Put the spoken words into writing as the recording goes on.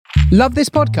Love this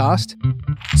podcast?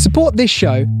 Support this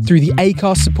show through the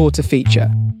Acast supporter feature.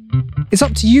 It's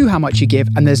up to you how much you give,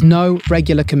 and there's no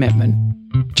regular commitment.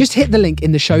 Just hit the link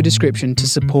in the show description to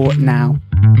support now.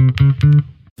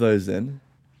 Those in,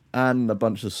 and a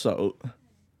bunch of salt,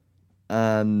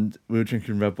 and we were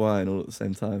drinking red wine all at the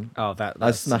same time. Oh, that's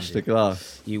I smashed a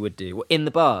glass. You would do in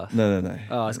the bar. No.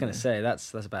 Oh, I was gonna say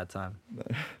that's a bad time. No.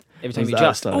 Every time It you was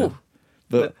just outside.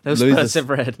 But those Louisa- spurts of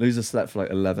bread. Louisa slept for like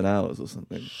 11 hours or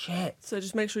something. Shit. So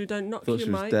just make sure you don't knock Thought your she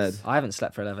was mics. dead. I haven't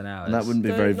slept for 11 hours. And that wouldn't be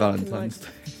Don't very knock your Valentine's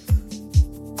mics. Day.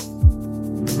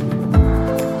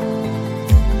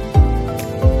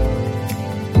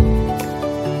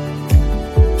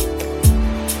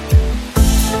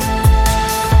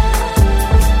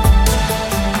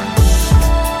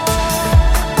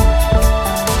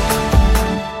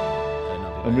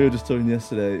 And we were just talking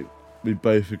yesterday, we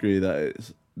both agree that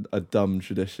it's a dumb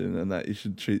tradition and that you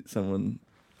should treat someone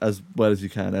as well as you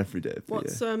can every day of the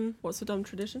year. What's a dumb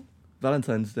tradition?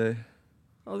 Valentine's Day.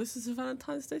 Oh, this is a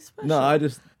Valentine's Day special. No,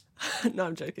 No,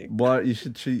 I'm joking. why you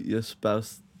should treat your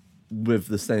spouse with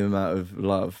the same amount of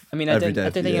love. I mean, I every don't day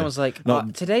of the think year. anyone's like, Not-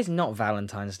 "Oh, today's not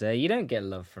Valentine's Day. You don't get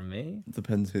love from me."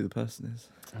 Depends who the person is.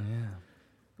 Oh, yeah.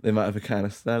 They might have a can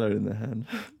of Stella in their hand.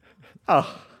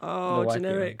 Oh. Oh, white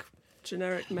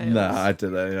generic males. Nah, I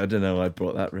don't know. I don't know why I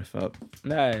brought that riff up.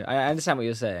 No, I understand what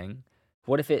you're saying.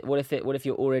 What if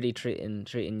you're already treating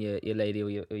your lady or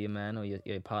your man or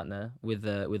your partner with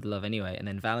love anyway, and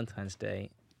then Valentine's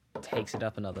Day takes it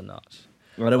up another notch.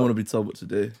 I don't want to be told what to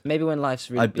do. Maybe when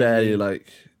life's really I barely busy- like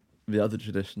the other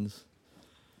traditions.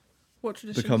 What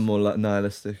traditions? Become more like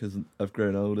nihilistic as I've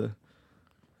grown older.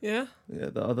 Yeah. Yeah,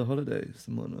 the other holidays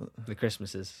and whatnot. the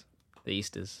Christmases, the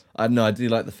Easters. I know I do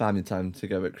like the family time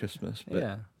together at Christmas, but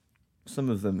Yeah. some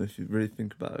of them, if you really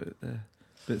think about it, they're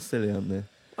a bit silly, aren't they?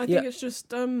 I Yeah. think it's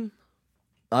just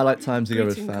I like time together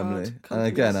with Greeting family, card and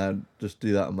again, companies. I just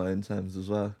do that on my own terms as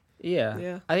well. Yeah.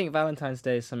 Yeah. I think Valentine's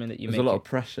Day is something that There's a lot of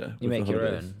pressure. you with make the your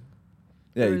holidays. own.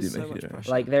 Yeah, There you do is so make much your own.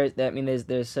 pressure. Like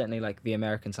there's certainly like the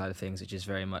American side of things, which is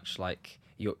very much like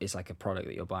it's like a product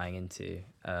that you're buying into.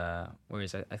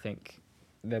 Whereas I think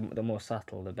the more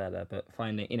subtle, the better. But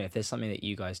finding, if there's something that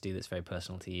you guys do that's very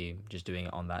personal to you, just doing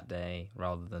it on that day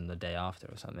rather than the day after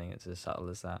or something, it's as subtle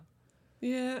as that.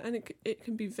 Yeah, and it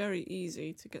can be very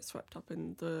easy to get swept up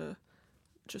in the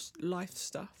just life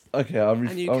stuff. Okay, I'll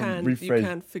And you rephrase.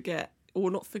 can forget or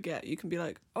not forget. You can be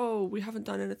like, oh, we haven't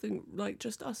done anything like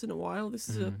just us in a while. This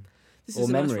is a this Or is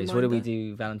a nice memories. What did we reminder.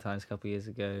 do Valentine's a couple of years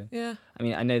ago? Yeah. I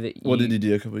mean, I know that What did you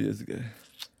do a couple of years ago?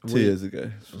 2 We- years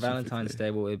ago. Valentine's specifically.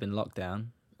 Day will have been locked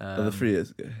down. Oh, 3 years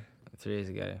ago. 3 years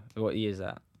ago. What year is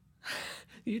that?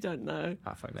 You don't know.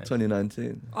 Ah, fuck no.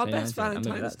 2019. Our best 2019. I mean,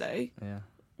 Valentine's that's- Day, Yeah.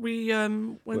 we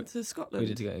went to Scotland.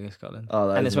 We did go to Scotland. Oh,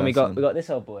 that And is that's when we nice got one. this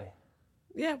old boy.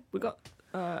 Yeah, we got.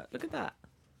 Look at that.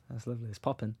 That's lovely. It's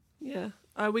popping. Yeah,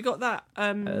 we got that.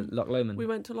 Loch Lomond. We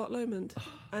went to Loch Lomond,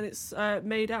 and it's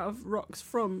made out of rocks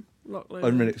from Loch Lomond.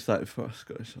 I'm really excited for our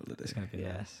Scottish holiday. It's gonna be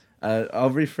Yeah. nice.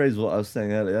 I'll rephrase what I was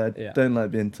saying earlier. I Yeah. don't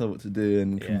like being told what to do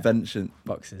and Yeah. convention,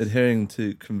 Boxes. adhering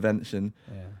to convention.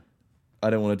 Yeah. I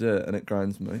don't want to do it, and it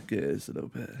grinds my gears a little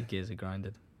bit. The gears are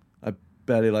grinded.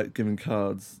 Barely like giving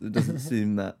cards. It doesn't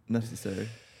seem that necessary.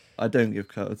 I don't give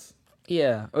cards.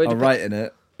 Yeah. Or it I'll dep- write in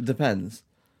it. It depends.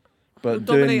 But We'll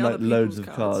dominate doing like other loads people's of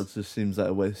cards. cards just seems like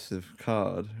a waste of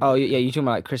card. Oh yeah, you're talking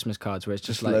about like Christmas cards where it's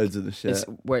just like loads of the shit. it's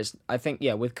where it's. I think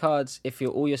with cards, if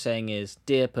all you're saying is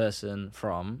 "dear person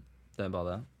from," don't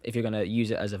bother. If you're gonna use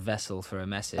it as a vessel for a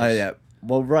message. Oh yeah.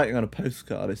 Well, writing on a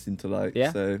postcard I seem to like.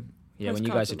 Yeah? So, Yeah, when you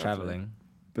Postcards guys are are lovely. traveling.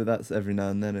 but that's every now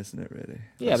and then, isn't it? Really.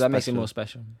 Yeah, That's that makes it special. more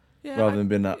special. Yeah, Rather than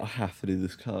being like, I have to do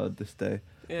this card this day.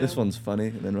 yeah. This one's funny,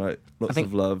 and then write lots think-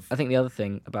 of love. I think the other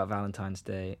thing about Valentine's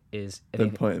Day is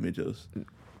Don't point at me, Jules.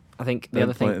 I think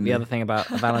Don't point at me. the other thing about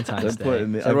Valentine's Don't point Day. at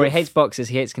me. So I've Roy got- hates boxes.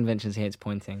 He hates conventions. He hates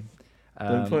pointing.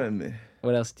 Don't point at me.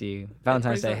 What else do you?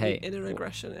 Valentine's Day Brings out the hate. inner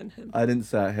aggression in him. I didn't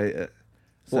say I hate it.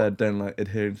 I said What? I don't like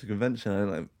adhering to convention. I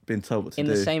don't like being told what to In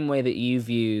do. the same way that you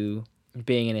view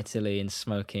being in Italy and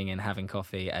smoking and having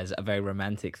coffee as a very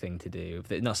romantic thing to do,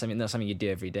 but not something you do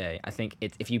every day. I think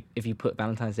if you put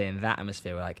Valentine's Day in that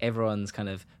atmosphere, where like everyone's kind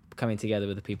of coming together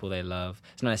with the people they love,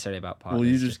 it's not necessarily about partners. well,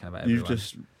 it's just kind of about everyone.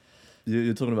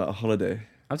 you're talking about a holiday.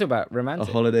 I'm talking about romantic.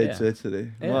 A holiday yeah. to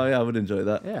Italy. Yeah. Well, yeah, I would enjoy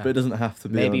that. Yeah. But it doesn't have to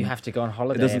be. Maybe on- you have to go on It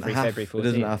holiday doesn't every have. February 14th. It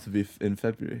doesn't have to be in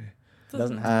February.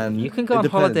 Doesn't have And to. You can go it on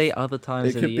depends. holiday other times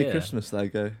It of could the be year. Christmas that I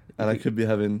go, and I could be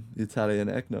having Italian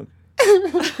eggnog.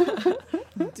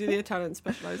 Do the Italians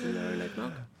specialise in their own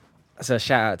eggnog? So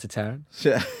shout out to Taryn.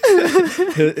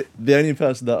 Shit. The only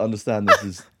person that understands this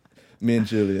is me and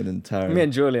Julian and Tara. Me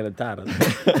and Julian are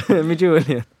Taryn. Me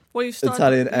Julian. Well, you started,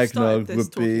 Italian you started eggnog this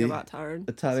would talking be about Taran,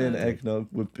 Italian so- eggnog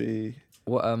would be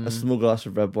What a small glass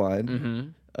of red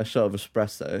wine, a shot of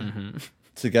espresso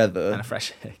together, and a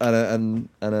fresh egg and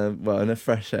a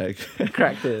fresh egg,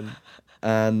 cracked in.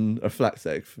 and a flax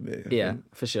egg for me. I Yeah,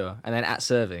 think. for sure. And then at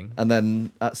serving. And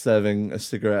then at serving a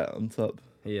cigarette on top.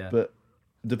 Yeah. But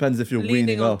depends if you're leaning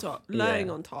weaning on off. top, laying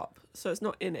Yeah. on top, so it's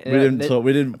not in it. We didn't they- talk.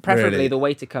 We didn't Preferably really. the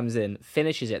waiter comes in,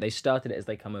 finishes it. They started it as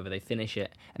they come over. They finish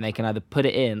it, and they can either put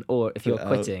it in, or if Put you're it out.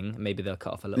 quitting, maybe they'll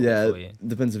cut off a little Yeah, bit for you.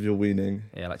 depends if you're weaning.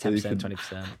 Yeah, like So you 10%, can-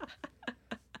 20%.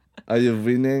 Are you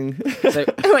weaning? So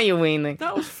are you weaning?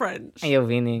 That was French. Are you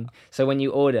weaning? So when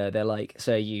you order, they're like,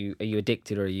 "So are you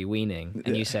addicted or are you weaning?"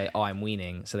 And you Yeah. say, "Oh, I'm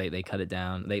weaning." So they cut it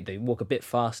down. They walk a bit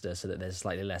faster so that there's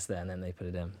slightly less there, and then they put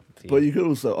it in. for But you could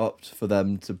also opt for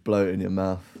them to blow it in your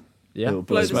mouth. yeah, It'll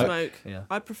Blow the smoke. smoke. Yeah.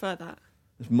 I prefer that.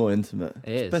 It's more intimate.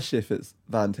 It is. Especially if it's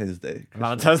Valentine's Day.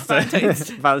 Valentine's Day.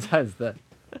 Valentine's Day.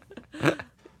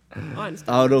 I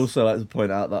understand. I would also like to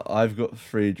point out that I've got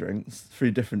 3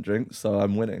 different drinks, so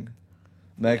I'm winning.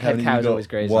 Meg, Head haven't cow's you got always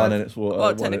great as one well. and it's water? Well,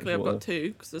 one technically, it's I've water. got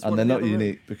 2 because there's And one. they're in the not other room.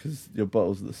 unique because your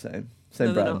bottles are the same. Same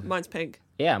No, they're brand. not. Mine's pink.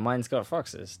 Yeah, mine's got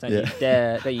foxes. Don't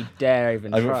Yeah. you dare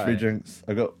even I've try. got 3 drinks.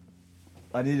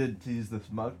 I needed to use this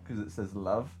mug because it says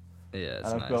love. Yeah,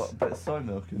 it's and I've nice. got a bit of soy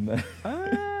milk in there.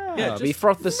 Ah, Yeah, we just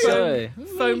froth the soy.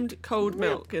 Foamed cold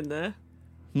milk in there.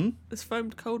 Hmm? There's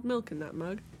foamed cold milk in that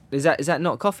mug. Is that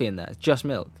not coffee in there? It's just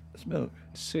milk. It's milk.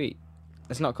 Sweet.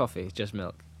 It's not coffee. It's just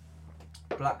milk.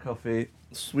 Black coffee,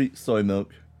 sweet soy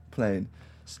milk, plain.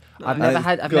 I've Nice.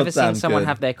 never never seen goddamn someone good.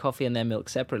 have their coffee and their milk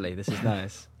separately. This is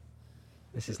nice.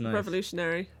 This is nice.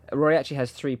 Revolutionary. Rory actually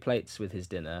has 3 plates with his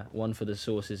dinner. One for the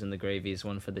sauces and the gravies,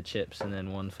 one for the chips, and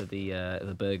then one for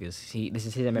the burgers. This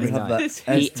is his every We have night. that He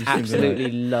every He single night.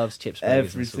 absolutely loves chips, burgers,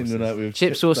 Every and single sauces. night we have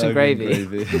Chip, sauce, and burger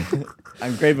gravy.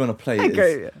 And gravy on a plate.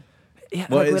 is, Yeah,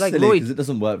 well, like, it's we're like, silly Roy, because it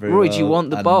doesn't work very Roy, well. do you want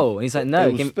the and bowl? And he's like, no,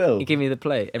 it will spill. give me the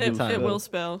plate every time. It will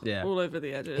spill Yeah. all over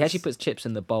the edges. He actually puts chips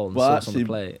in the bowl and Well, sauce on the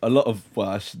plate. a lot of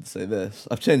I shouldn't say this.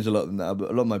 I've changed a lot now, but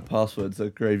a lot of my passwords are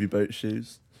gravy boat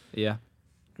shoes. Yeah.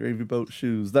 Gravy boat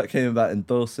shoes. That came about in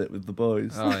Dorset with the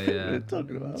boys. Oh, What are yeah. you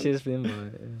talking about? Cheers for the invite.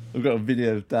 Yeah. We've got a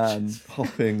video of Dan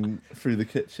hopping through the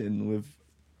kitchen with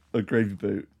a gravy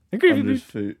boot A gravy under his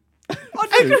boot. foot.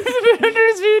 Under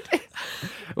his feet.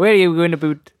 Where are you going to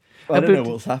boot? I don't know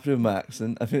boot. what's happening with my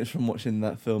accent. I think it's from watching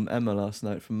that film Emma last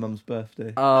night from Mum's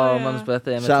birthday. Oh, yeah. Mum's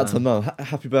birthday. Emma Shout out to time. Mum.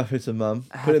 Happy birthday to Mum.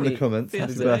 Put it in the Happy comments.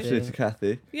 Happy birthday. birthday to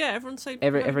Kathy. Yeah, everyone say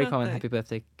Every happy comment. birthday. Happy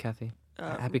birthday, Kathy.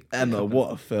 Happy Emma, comment.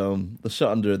 what a film. The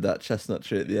shot under that chestnut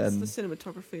tree at the The end.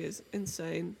 cinematography is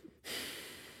insane.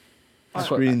 I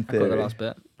Screen caught the theory. last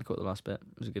bit. I caught the last bit.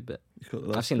 It was a good bit. You caught the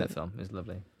I've last seen bit. that film. It was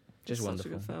lovely. Just Such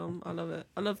wonderful. a good film. I love it.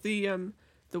 I love the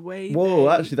way. Whoa, they-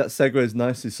 actually, that segues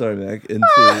nicely, sorry, Meg, into.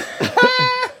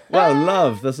 Wow,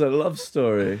 love. That's a love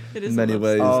story It is in a many love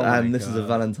ways. story. Oh my And this is a God.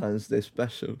 Valentine's Day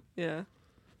special. Yeah.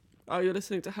 Oh, you're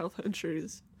listening to Health and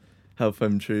Truths. Health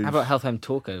Home Truth. How about Health Home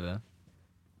Talkover?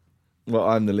 Well,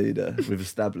 I'm the leader. We've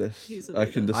established. He's the I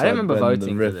can leader. decide I don't remember when the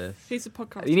voting for riff- this. He's a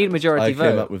podcast. You need host. majority I vote.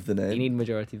 came up with the name. You need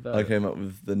majority vote. I came up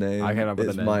with the name. I came up with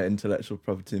it's the name. my intellectual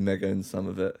property. Meg owns some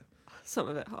of it, Some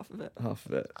of it, half of it. half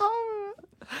of it.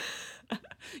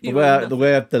 You The own the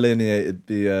way I've delineated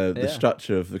the Yeah.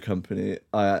 structure of the company,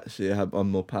 I'm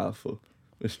more powerful.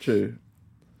 It's true.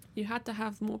 You had to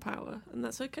have more power, and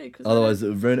that's okay. Because Otherwise, it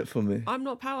would ruin it for me. I'm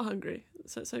not power hungry,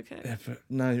 so it's okay. Yeah, but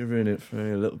now you're ruining it for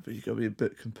me a little bit. You gotta be a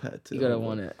bit competitive. You gotta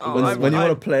want it. Oh, When you I-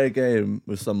 want to play a game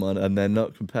with someone and they're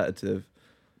not competitive,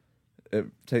 it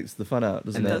takes the fun out,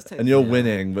 doesn't It it? does take And you're the fun out.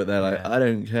 winning, but they're like, Yeah. I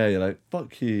don't care. You're like,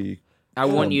 fuck you. I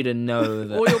want you to know Or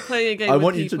that. you're playing a game. I with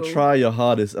want you people. to try your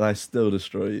hardest, and I still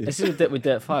destroy you. This is with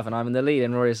Dirt 5, and I'm in the lead,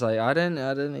 and Rory's like, I don't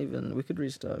even. We could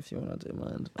restart if you want. I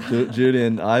don't mind.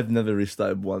 Julian, I've never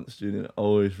restarted once. Julian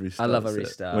always restarts. I love a it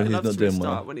restart. when I he's love not to doing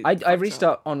restart well. when he I fucks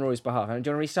restart on Rory's behalf. And do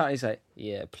you want to restart? And he's like,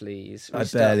 yeah, please. I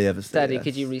Restart. barely ever say Daddy, yes.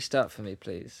 could you restart for me,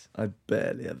 please? I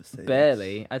barely ever say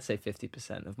Barely. I'd say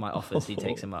 50% of my offers he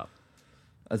takes him up.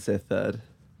 I'd say a third.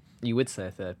 You would say a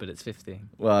third, but it's 50.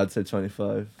 Well, I'd say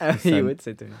 25. You would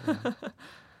say 20.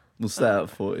 We'll set at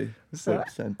 40. So-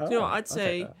 40%. Do you know what I'd I'll take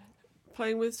say? that.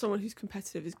 Playing with someone who's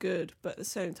competitive is good, but at the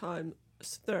same time,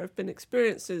 there have been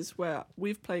experiences where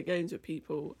we've played games with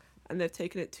people and they've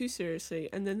taken it too seriously,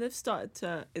 and then they've started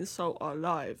to insult our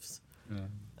lives. Yeah.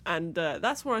 And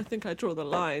that's where I think I draw the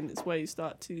line. Is where you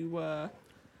start to.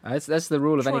 That's the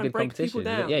rule of Try any and good break people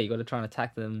competition. down. Yeah, you got to try and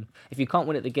attack them. If you can't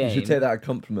win at the game, You should take that as a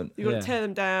compliment. You got to Yeah. tear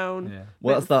them down. Yeah.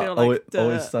 Well, make that's them that feel always, like dirt.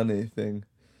 always Sunny thing.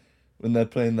 When they're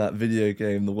playing that video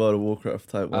game, the World of Warcraft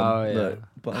type one. Oh, yeah. No,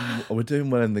 but we're doing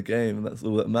well in the game, and that's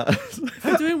all that matters. If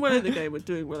we're doing well in the game, we're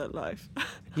doing well at life.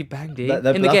 You banged it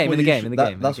in the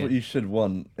game. That's what you should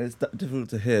want. It's difficult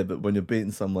to hear, but when you're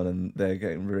beating someone and they're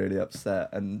getting really upset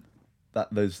and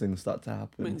those things start to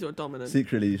happen, means you're dominant.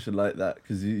 Secretly, you should like that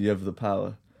because you have the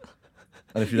power.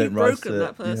 And if you don't rise to it,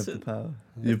 you have the power.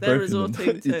 You've broken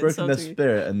them. You've broken their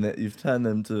spirit and you've turned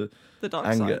them to the dark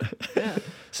anger. Side. Yeah.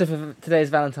 So for today's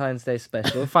Valentine's Day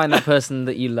special, find that person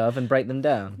that you love and break them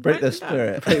down. Break their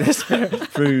spirit. Break their spirit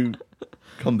through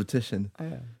competition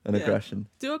and aggression.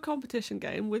 Do a competition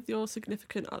game with your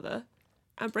significant other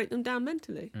and break them down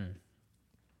mentally.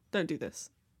 Don't do this.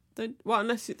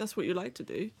 Unless that's what you like to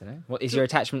do. What is your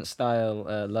attachment style?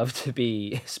 Love to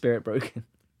be spirit broken.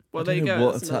 Well, there you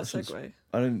go. That's another segue.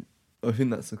 I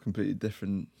think that's a completely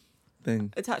different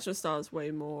thing. Attachment style is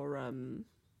way more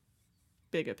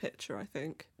bigger picture, I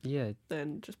think. Yeah.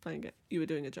 Than just playing it. You were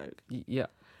doing a joke. Yeah.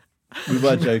 We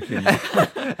were joking.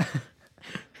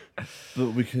 But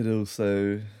we could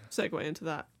also segue into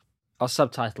that. I'll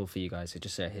subtitle for you guys, so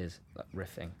just say here's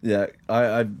riffing. Yeah,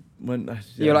 I went. Yeah.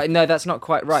 You're like, no, that's not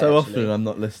quite right. So actually. Often I'm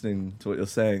not listening to what you're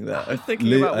saying there. I'm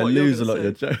thinking about what I lose a lot of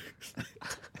your jokes.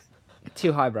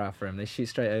 Too highbrow for him. They shoot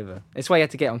straight over. It's why you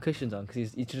had to get on cushions on,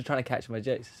 because he's just trying to catch my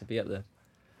jokes to be up there.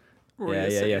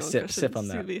 Yeah. Sip on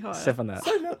that. Sip on that.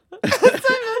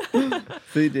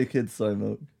 Feed your kids so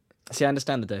milk. See, I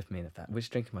understand the dopamine of that. Which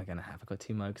drink am I going to have? I've got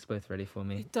 2 mugs, both ready for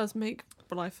me. It does make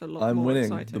life a lot I'm more winning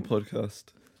exciting. the podcast.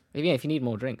 Yeah, if you need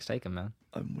more drinks, take them, man.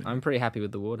 I'm winning. I'm pretty happy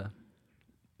with the water.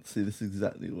 See, this is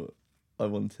exactly what I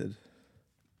wanted.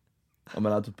 I'm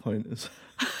allowed to point.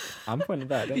 I'm pointing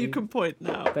back. You can point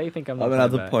now. Don't you think I'm not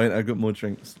allowed to point? I've got more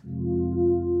drinks.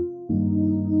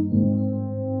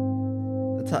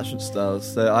 Attachment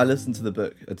styles. So I listened to the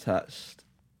book Attached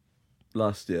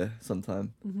last year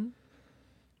sometime. Mm-hmm.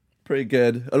 Pretty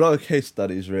good. A lot of case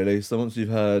studies, really. So once you've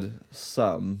heard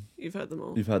some... You've heard them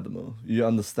all. You've heard them all. You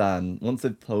understand. Once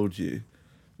they've told you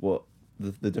what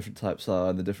the different types are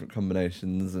and the different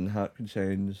combinations and how it can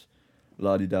change,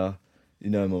 la-di-da,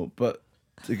 you know them all. But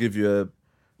to give you a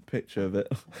picture of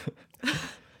it...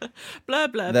 blah,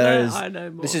 blah, blah, I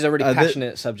know more. This is a really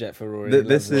passionate subject for Rory.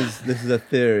 This is a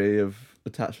theory of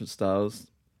attachment styles.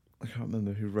 I can't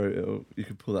remember who wrote it. Or you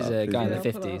could pull that up. There's a guy in the Yeah,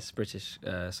 50s, British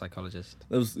psychologist.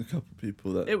 There was a couple of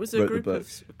people that it was wrote a the book.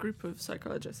 group of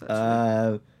psychologists,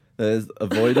 actually. There's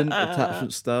avoidant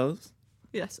attachment styles.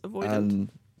 Yes, avoidant.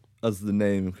 And as the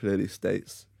name clearly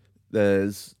states,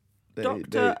 there's...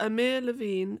 Dr. Amir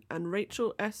Levine and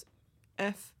Rachel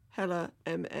S.F. Heller,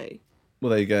 M.A.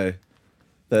 Well, there you go.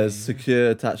 There's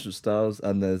secure attachment styles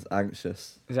and there's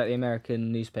anxious. Is that the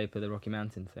American newspaper, the Rocky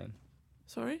Mountain thing?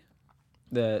 Sorry?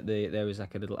 There was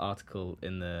like a little article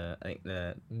in the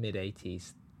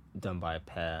mid-80s done by a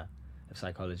pair of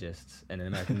psychologists in an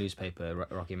American newspaper,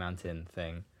 Rocky Mountain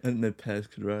thing. I didn't know pairs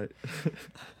could write.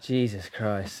 Jesus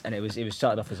Christ. And it was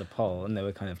started off as a poll, and they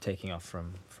were kind of taking off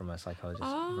from a psychologist,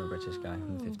 from a British guy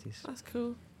in the 50s. That's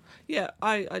cool. Yeah,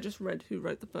 I just read who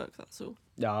wrote the book, that's all.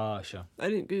 Ah, sure. I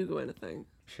didn't Google anything.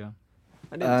 Sure.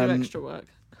 I didn't do extra work.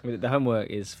 The homework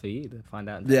is for you to find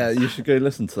out. Yeah, you should go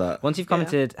listen to that. Once you've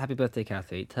commented, Happy Birthday,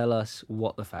 Kathy, tell us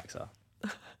what the facts are.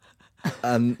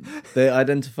 They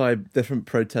identify different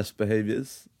protest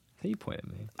behaviours. How you point at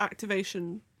me?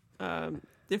 Activation,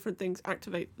 different things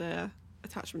activate their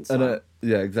attachment style. And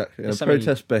yeah, exactly. A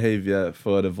protest behaviour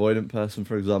for an avoidant person,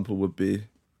 for example, would be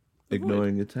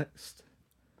ignoring your text.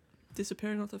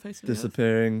 Disappearing off the face of the earth.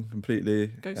 Disappearing completely.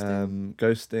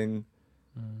 Ghosting.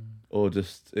 Or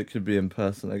just, it could be in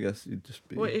person, I guess. You'd just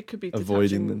be it could be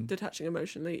avoiding them. Detaching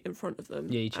emotionally in front of them.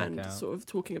 Yeah, you check and out. Sort of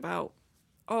talking about,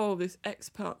 this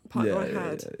partner I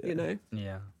had, you know.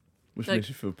 Yeah. Which makes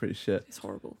you feel pretty shit. It's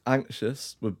horrible.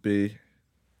 Anxious would be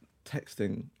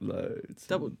texting loads.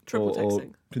 Triple texting. Or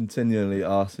continually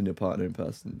asking your partner in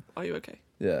person. Are you okay?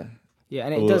 Yeah. Yeah,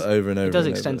 and it does over and over. It does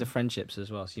extend to friendships as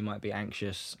well. So you might be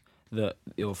anxious that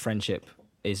your friendship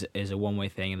is a one-way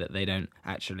thing, and that they don't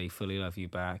actually fully love you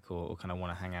back or kind of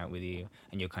want to hang out with you,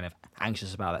 and you're kind of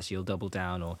anxious about that, so you'll double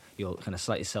down, or you'll kind of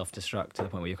slightly self-destruct to the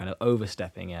point where you're kind of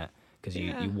overstepping it because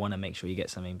you want to make sure you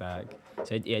get something back.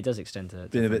 So it does extend to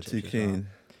being a bit too keen.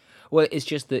 Well, it's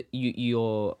just that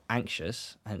you're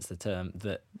anxious, hence the term,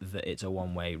 that it's a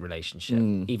one-way relationship,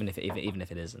 even if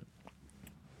it isn't.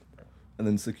 And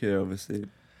then secure, obviously.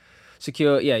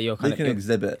 Secure, yeah, you're kind of... They can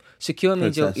exhibit. Secure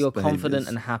means you're confident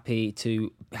and happy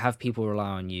to have people rely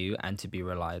on you and to be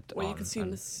relied on. Well, you can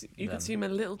seem a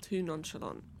little too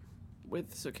nonchalant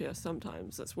with secure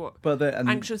sometimes. That's what...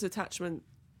 anxious attachment...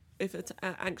 If it's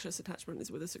anxious attachment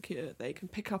is with a secure, they can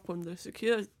pick up on the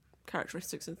secure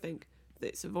characteristics and think that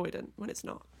it's avoidant when it's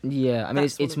not. Yeah, I mean,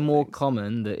 it's more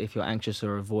common that if you're anxious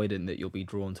or avoidant that you'll be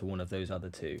drawn to one of those other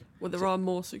two. Well, there are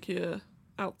more secure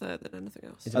out there than anything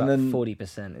else. It's And about then-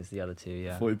 40% is the other two,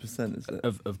 yeah. 40% is it?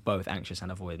 Of both anxious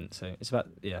and avoidant. So it's about,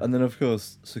 yeah. And then, of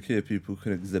course, secure people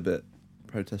can exhibit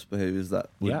protest behaviours that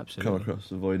would Yeah, come absolutely. across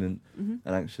avoidant Hmm.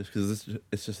 and anxious, because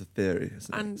it's just a theory,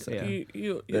 isn't And it? So Yeah.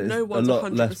 you it's no one's a lot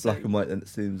 100%. less black and white than it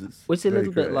seems. Well, it's a very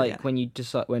little bit grey. like Yeah. when you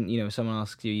decide, when, you know, someone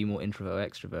asks you, are you more introvert or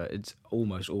extrovert? It's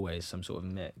almost always some sort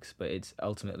of mix, but it's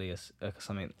ultimately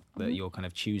something that Mhm. you're kind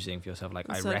of choosing for yourself. Like,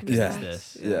 And I reckon it's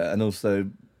circumstance. this. Yeah, and also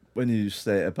when you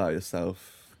say it about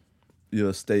yourself,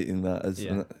 you're stating that as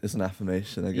Yeah. as an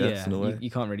affirmation, I guess, in a way.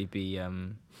 You can't really be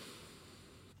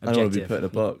I don't objective. want to be put in a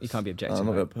box. You can't be objective. I'm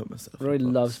not right? going to put myself. Roy in a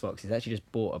box. loves boxes. He's actually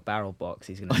just bought a barrel box.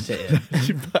 He's going to sit in. Did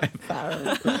you buy a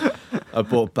barrel? I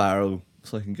bought a barrel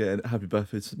so I can get a happy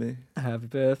birthday to me. Happy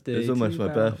birthday. It's almost to my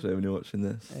Barrel. birthday when you're watching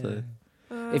this. Yeah.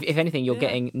 So If anything, you're yeah.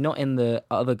 getting not in the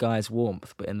other guy's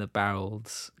warmth, but in the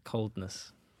barrel's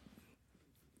coldness.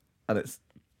 and it's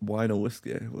wine or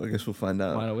whiskey. Well, I guess we'll find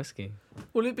out. Wine or whiskey?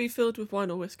 Will it be filled with wine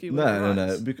or whiskey? No, with no, no,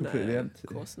 ice? it'd be completely No, empty.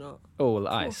 Of course not. Oh, well,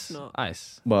 course ice. not.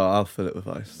 Ice. Well, I'll fill it with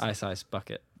ice. Ice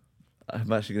bucket.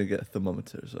 I'm actually going to get a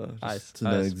thermometer as well, just Ice- to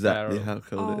know ice exactly barrel. how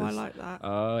cold Oh, it I is. like that.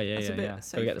 Oh, yeah, That's a yeah, bit yeah.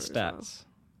 Go get the safer as well. stats.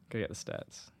 Go get the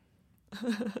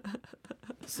stats.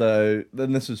 So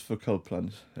then this is for cold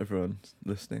plunge. Everyone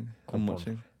listening and Cold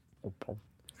watching.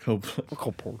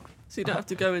 Cold plunge. So you don't have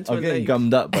to go into I'm a getting lake.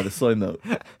 gummed up by the soy milk.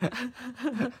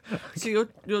 So you're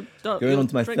Going on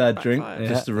to my third drink, backfired.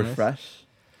 just to Yeah, nice. refresh.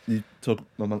 You talk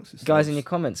amongst yourselves. Guys, in your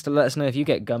comments to let us know if you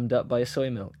get gummed up by soy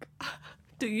milk.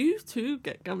 Do you too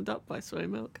get gummed up by soy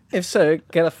milk If so,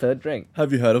 get a third drink.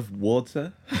 Have you heard of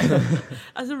water?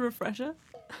 as a refresher?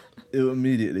 It will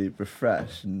immediately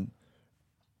refresh and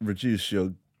reduce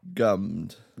your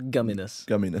Gumminess.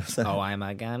 gumminess. Oh, I'm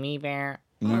a gummy bear.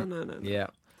 Oh Mm. no. Yeah.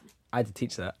 I had to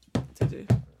teach that. To do.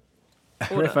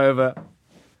 Riff over.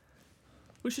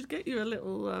 We should get you a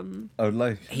little. I would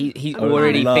like. He I would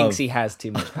already love- thinks he has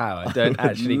too much power. Don't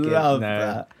actually give love no.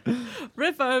 that.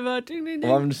 Riff over. Ding ding ding.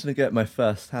 Well, I'm just gonna get my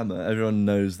first hammer. Everyone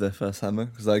knows their first hammer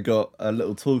because I got a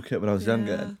little toolkit when I was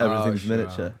younger. Yeah. And everything's Oh, sure.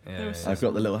 miniature. Yeah, They were yeah, so I've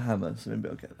got the little hammer, so maybe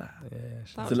I'll get that. yeah, sure. That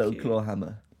It's a was little cute. claw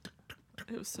hammer,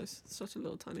 It was such a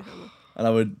little tiny hammer. and I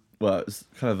would. Well, it's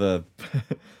kind of a.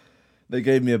 They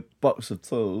gave me a box of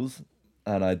tools,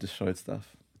 and I destroyed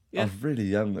stuff. I Yeah. was really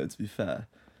young though, to be fair.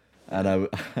 And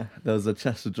there was a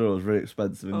chest of drawers, really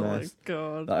expensive and Oh nice, my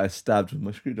god. that I stabbed with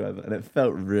my screwdriver, and it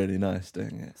felt really nice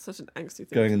doing it. Such an angsty thing.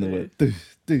 Going to in the do. wood,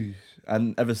 doosh, doosh.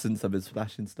 And ever since I've been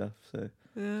smashing stuff. So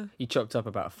Yeah. You chopped up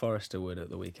about Forester wood at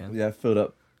the weekend. yeah, I filled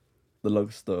up the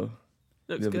log store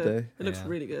Looks the other good. day. It looks Yeah.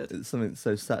 really good. It's something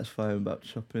so satisfying about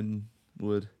chopping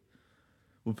wood.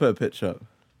 We'll put a picture up,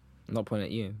 I'm not pointing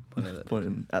at you. Pointing at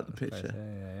pointing at the Close. picture.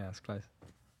 Yeah, it's close.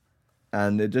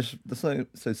 And there's something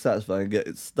so satisfying. Get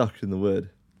it stuck in the wood.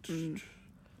 Mm.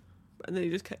 And then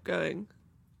you just kept going.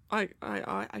 I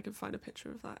can find a picture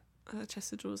of that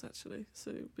chest of drawers actually.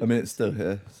 So I mean, it's still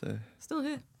here, so still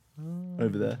here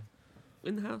over there.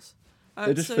 in the house.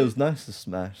 It just so- feels nice to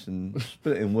smash, and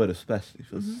split it in wood especially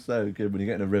feels Mhm. so good when you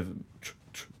get in a rhythm.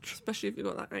 especially if you've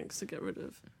got that angst to get rid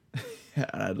of. Yeah,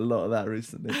 I had a lot of that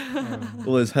recently.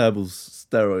 All those herbal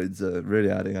steroids are really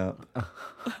adding up.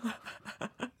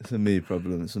 It's a me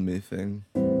problem. It's a me thing.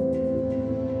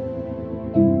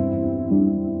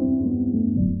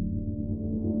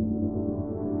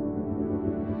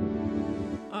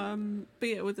 But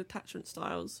yeah, with attachment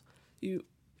styles,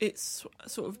 it's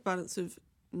sort of balance of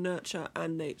nurture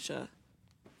and nature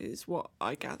is what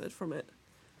I gathered from it,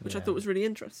 which I Yeah. thought was really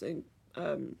interesting.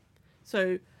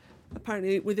 So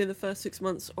apparently within the first 6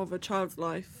 months of a child's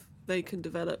life, they can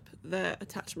develop their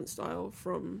attachment style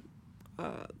from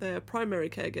their primary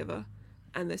caregiver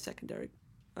and their secondary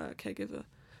caregiver.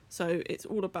 So it's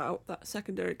all about that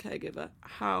secondary caregiver,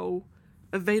 how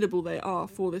available they are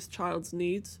for this child's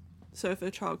needs. So if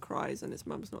a child cries and its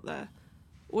mum's not there,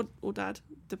 or dad,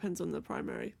 depends on the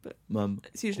primary, but Mum.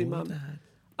 it's usually or mum.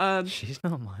 Dad. She's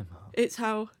not my mum. It's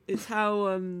how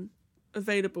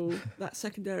available that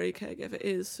secondary caregiver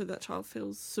is, so that child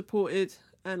feels supported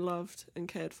and loved and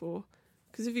cared for.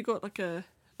 Because if you've got like a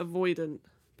avoidant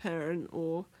parent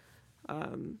or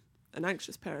an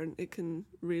anxious parent, it can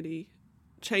really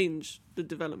change the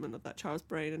development of that child's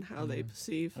brain and how they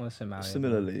perceive. Well, so malleable.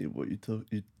 Similarly, what you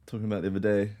talking about the other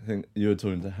day, I think you were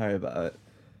talking to Harry about it,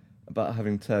 about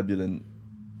having turbulent,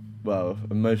 well,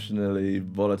 emotionally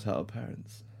volatile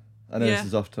parents. I know Yeah. this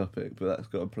is off topic, but that's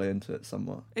got to play into it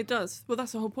somewhat. It does. Well,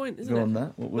 that's the whole point, isn't Go it? on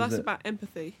that. What Well, was that's it? about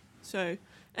empathy. So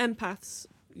empaths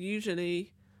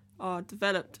usually are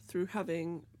developed through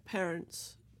having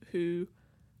parents who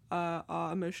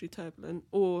are emotionally turbulent,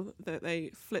 or that they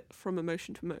flip from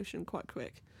emotion to emotion quite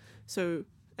quick. So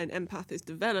an empath is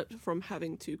developed from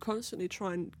having to constantly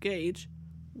try and gauge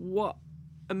what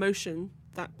emotion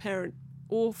that parent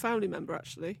or family member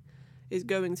actually is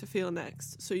going to feel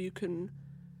next, so you can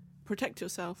protect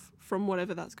yourself from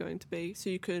whatever that's going to be. So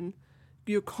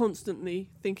you're constantly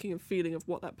thinking and feeling of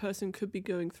what that person could be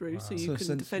going through, so you So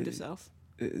can defend essentially- yourself.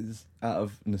 It is out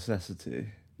of necessity.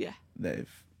 Yeah. They've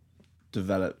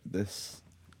developed this.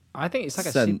 I think it's like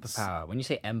a Sense. superpower. When you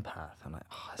say empath, I'm like,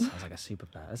 oh, that sounds like a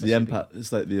superpower. That's a The super- empath.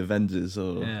 It's like the Avengers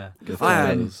or Yeah. the I am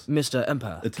Eternals. Mr.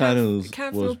 Empath. Eternals It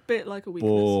can feel a was bit like a weakness.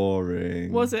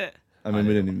 boring. Was it? I mean,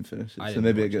 we didn't even finish I it, so didn't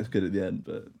maybe it watch gets it. good at the end.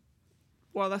 But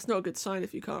Well, that's not a good sign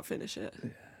if you can't finish it.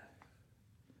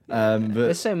 but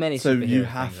There's so many. so superhero you things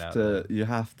have out to,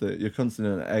 there. you're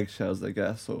constantly on eggshells, I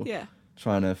guess, or Yeah.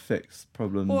 trying to fix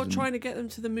problems. Or and- trying to get them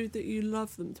to the mood that you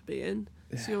love them to be in.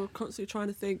 So you're constantly trying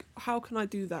to think, how can I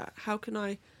do that? How can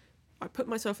I put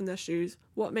myself in their shoes?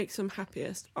 What makes them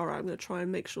happiest? All right, I'm going to try and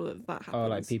make sure that that happens. Oh,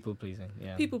 like people pleasing.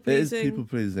 Yeah. People It is pleasing. people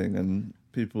pleasing, and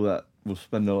people that will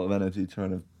spend a lot of energy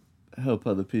trying to help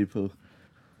other people.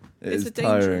 It It's is a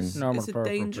tiring. dangerous, Normal it's a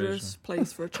purple dangerous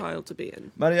place for a child to be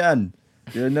in. Marianne,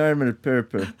 you're normal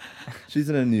purple. She's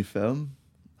in a new film.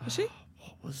 Is she?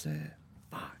 What was it?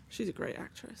 She's a great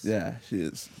actress. Yeah, she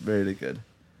is really good.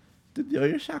 Did the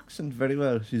Irish accent very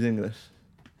well. She's English.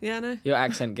 Yeah, I know. Your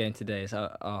accent game today is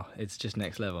it's just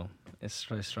next level. It's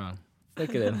so strong.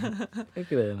 Look at him. Look at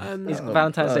him. He's Oh,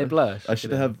 Valentine's Day oh. blush. I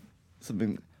should have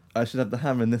something. I should have the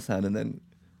hammer in this hand and then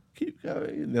keep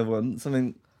going in the other one.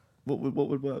 Something. What would work?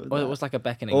 With Well, that? it was like a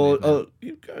beckoning. Oh, movement.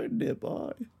 keep going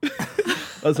nearby.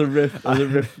 That's a riff. That's a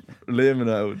riff. Liam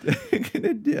and I were doing in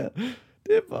India.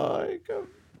 Nearby, come.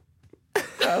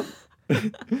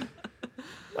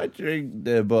 My drink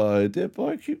nearby.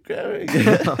 Nearby, keep going.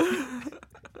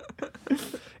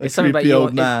 It's something about creepy you old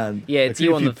on- man. yeah, it's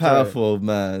you on creepy, the throat. powerful old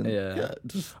man. Yeah.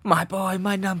 just, My boy,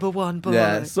 my number one boy.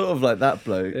 yeah, sort of like that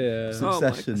bloke. Yeah.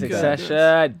 Succession. Oh my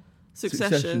dad. Succession.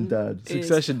 Succession. dad. is-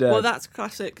 Succession dad. Well, that's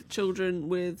classic children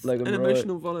with Logan an Roy.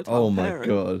 emotional volatile Oh my parent.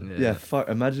 god. Yeah. Yeah. Fuck.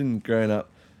 Imagine growing up,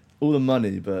 all the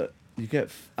money, but you get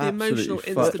The absolutely emotional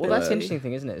fucked. Well, instability. that's the by it. interesting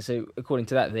thing, isn't it? So according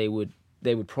to that, they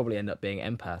would probably end up being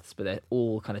empaths, but they're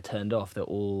all kind of turned off. They're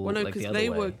all Well, no, like the because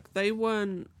other way. they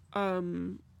weren't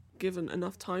given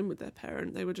enough time with their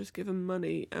parent. They were just given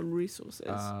money and resources.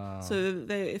 Ah. So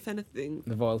they, if anything,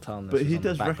 The volatileness. But was he on the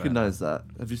does back burner. recognise that.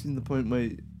 Have you seen the point where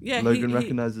yeah, Logan he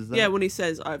recognises that? Yeah, when he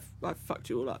says, "I've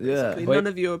fucked you all up." Yeah. Basically. But None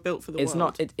of you are built for the It's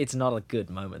world. not. It's not a good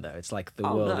moment though. It's like the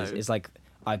Oh, world no. is. It's like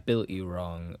I built you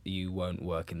wrong. You won't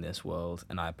work in this world,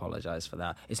 and I apologize for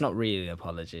that. It's not really an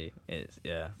apology. It's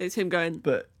yeah. It's him going,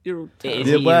 But "You're all It terrible." is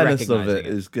the he awareness of recognising it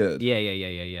it. is good.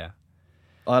 Yeah.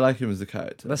 I like him as a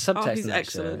character. The subtext he's in that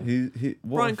excellent. show. He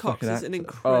what Brian a Cox fucking is an actor.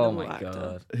 incredible Oh my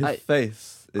actor. god. His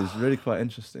face is really quite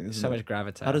interesting, isn't So it? much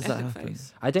gravitas. How does that Epic happen?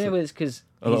 face. I don't know whether it's because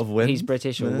A lot of wind? he's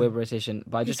British or Yeah. we're British,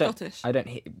 but I He's just don't. Scottish. I don't.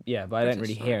 Yeah, but I don't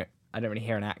British, really hear. I don't really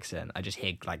hear an accent. I just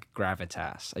hear like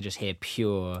gravitas. I just hear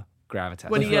pure gravitas.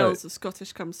 When he That's right. yells, the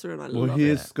Scottish comes through, and I Well, love he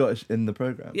it. is Scottish in the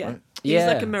program, Yeah, right? he's Yeah.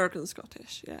 like American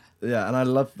Scottish. Yeah, Yeah, and I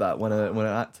love that when an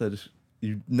actor just,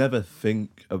 you never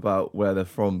think about where they're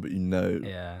from, but you know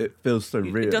Yeah. it feels so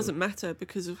real. it doesn't matter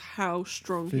because of how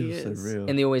strong It he feels is. so real.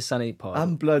 in the Always Sunny pod.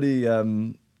 And bloody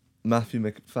Matthew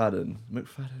McFadden.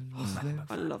 What's his name?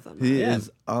 I love that. He Man. Yeah.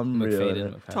 is unreal.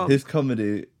 McFadden. Tom. His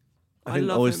comedy. I I think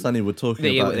love Always him. Sunny were talking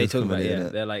They about they his talk about comedy it. in Yeah.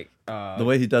 it. They're like The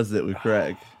way he does it with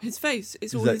Greg. His face,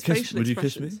 it's He's all like, his "Kiss- facial would you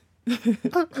kiss me?" expressions.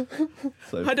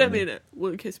 So I don't funny. mean it.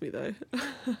 Wouldn't kiss me though.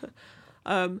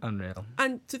 unreal.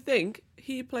 And to think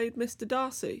he played Mr.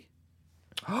 Darcy.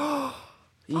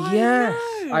 Yes,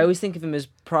 know. I always think of him as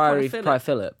Prior Phillip.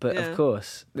 Phillip, but Yeah. of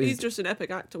course, He's just an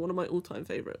epic actor, one of my all-time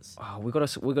favorites. oh, we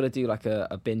gotta do like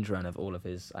a binge run of all of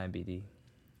his IMDb.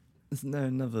 Isn't there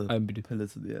another IMDb.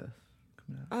 Pillars of the Earth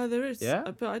coming out? Oh, there is. Yeah?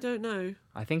 But I don't know.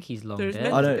 I think he's long There's dead.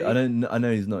 meant I to don't. be. I don't. I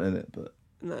know he's not in it, but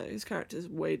No, his character's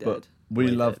way dead. but we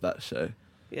Wait, love it- that show.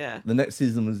 Yeah. The next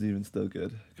season was even still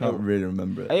good. Can't Oh. really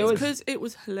remember it. I always- Because it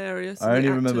was hilarious. I and only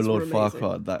the remember actors Lord were amazing.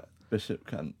 Farquaad, that bishop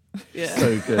cunt. Yeah.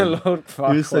 So good. Lord He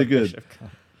was so Farquaad good. Bishop.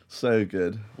 So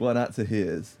good. What an actor he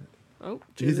is. Oh,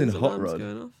 He's in Julian's Hot alarm's Rod.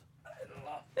 going off.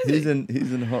 He's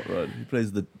in Hot Rod. He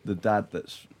plays the dad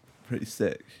that's pretty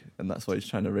sick, and that's why he's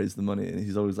trying to raise the money. And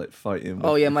he's always like fighting. With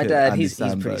Oh yeah, the my kid, dad. Andy He's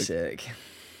pretty Samberg. sick.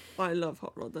 I love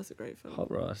Hot Rod. That's a great film. Hot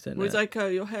Ross, didn't Where he's it? like,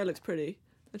 your hair looks pretty.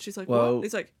 And she's like, Well- what?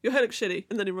 He's like, your hair looks shitty.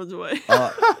 And then he runs away.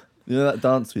 You know that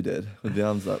dance we did with the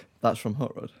arms up? That's from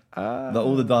Hot Rod.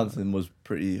 All the dancing was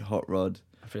pretty Hot Rod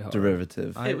Pretty hot.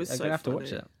 derivative. I, It was I'm so gonna have to watch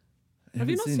funny. it. Have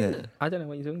you not seen it? I don't know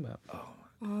what you're talking about.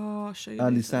 Oh, I'll show you.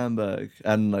 Andy later. Samberg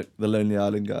and like the Lonely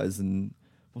Island guys and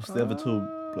what's the other tall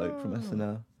bloke from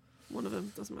SNL? One of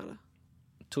them, doesn't matter.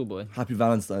 Toolboy. Happy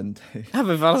Valentine's Day.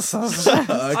 Happy Valentine's. I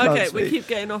can't Okay, we speak. keep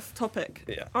getting off topic.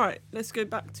 Yeah. All right, let's go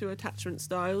back to attachment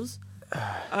styles.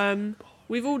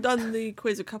 We've all done the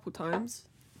quiz a couple times.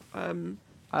 And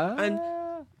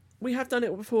we have done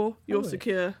it before. You're Have we?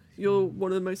 secure. You're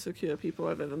one of the most secure people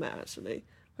I've ever met, actually,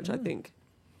 which I think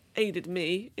aided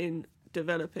me in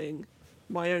developing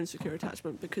my own secure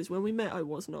attachment, because when we met, I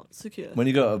was not secure. When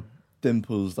you got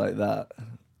dimples like that,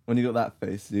 when you got that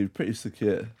face, you're pretty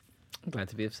secure. I'm glad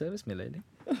to be of service, my lady.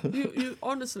 You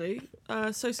honestly,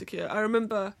 so secure. I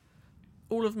remember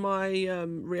all of my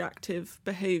reactive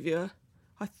behaviour.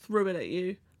 I threw it at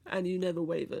you, and you never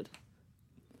wavered.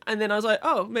 And then I was like,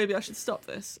 oh, maybe I should stop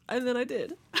this. And then I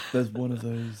did. There's one of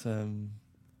those.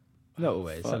 Not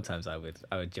always. Fuck. Sometimes I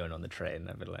would join on the train.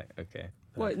 I'd be like, okay.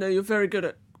 Wait, no, you're very good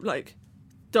at, like,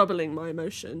 doubling my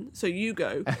emotion. So you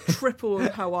go triple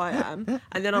of how I am.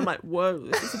 And then I'm like, whoa,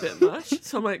 this is a bit much.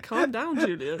 So I'm like, calm down,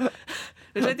 Julia.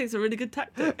 Which I think is a really good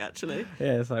tactic, actually.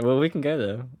 Yeah, it's like, well, we can go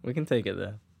there. We can take it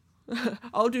there.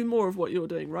 I'll do more of what you're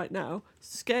doing right now,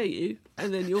 scare you,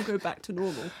 and then you'll go back to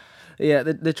normal. Yeah,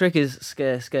 the trick is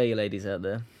scare you ladies out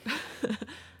there. No,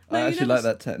 I you actually never like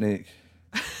that technique.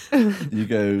 You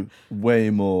go way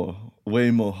more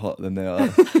hot than they are.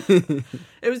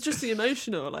 It was just the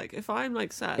emotional. Like, if I'm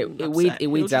like sad, and It upset,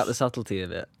 weeds you'll out the just- subtlety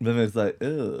of it. Then it's like,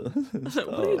 ew, I was like,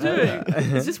 what are you doing?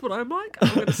 Is this what I'm like?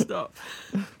 I'm gonna stop.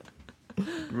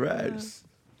 gross.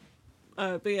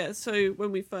 But yeah, so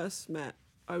when we first met,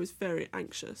 I was very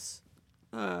anxious,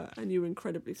 and you were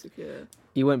incredibly secure.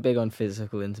 You weren't big on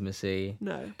physical intimacy,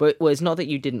 No, but it's not that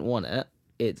you didn't want it.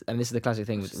 It's and this is the classic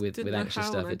thing just with didn't know anxious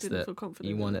how, stuff. and I It's didn't that feel confident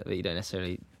you in want it. it, but you don't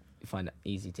necessarily find it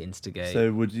easy to instigate.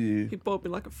 So He bobbed me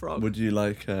like a frog. would you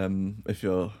like if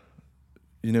you're,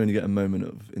 you know, when you get a moment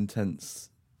of intense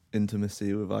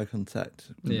intimacy with eye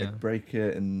contact, Yeah. like break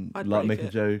it and I'd like break make a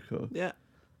it. joke or Yeah,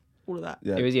 all of that.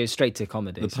 yeah. it was straight to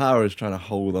comedy. The power is trying to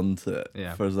hold on to it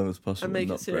Yeah. for as long as possible And make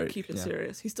not it serious, break. keep it Yeah.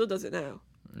 serious. He still does it now.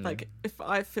 Mm. Like, if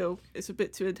I feel it's a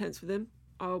bit too intense with him,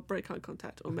 I'll break eye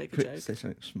contact or make a Quick, joke. say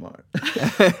something smart.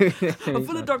 I'm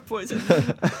full of dog poison.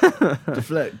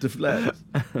 deflect.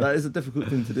 That is a difficult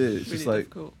thing to do. It's Really just like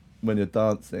difficult. when you're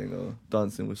dancing or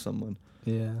dancing with someone.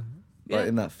 Yeah. Yeah. Like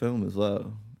in that film as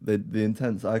well. The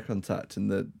intense eye contact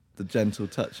and the gentle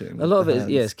touching. A lot with of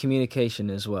the it is hands. communication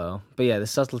as well. But yeah, the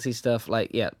subtlety stuff,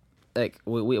 like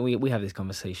we have this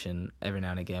conversation every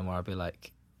now and again where I'll be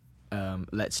like,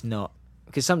 let's not,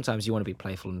 because sometimes you want to be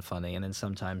playful and funny, and then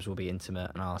sometimes we'll be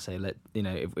intimate, and I'll say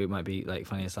it might be like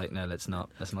funny. It's like, no, let's not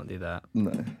do that.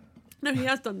 No. No, he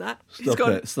has done that. Stop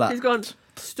it, slap. He's gone,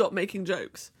 stop making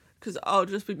jokes. Because I'll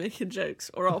just be making jokes,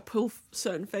 or I'll pull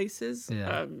certain faces.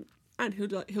 Yeah. And he'll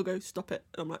go, stop it.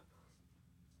 And I'm like,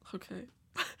 okay.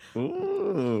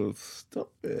 Ooh,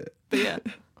 stop it. But yeah,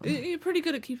 you're pretty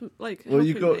good at keeping, like, Well,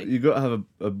 you helping me. got to have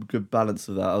a good balance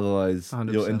of that. Otherwise,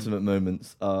 100%. your intimate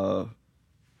moments are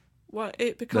Well, it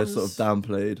they're becomes sort of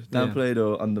downplayed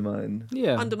or undermined.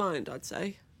 Yeah, undermined, I'd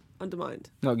say. Undermined.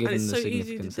 not given And it's the so easy to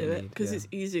significance do they it need, because yeah. it's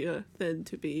easier than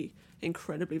to be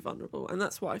incredibly vulnerable. And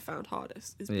that's what I found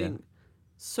hardest, is Yeah. being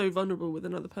so vulnerable with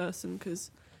another person.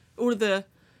 Because all of the,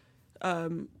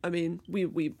 I mean,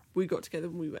 we got together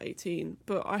when we were 18,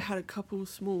 but I had a couple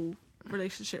small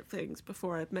relationship things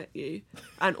before I'd met you,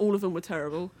 and all of them were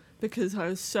terrible because I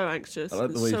was so anxious I like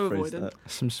and the way so you phrased avoidant. that.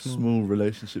 Some small. Small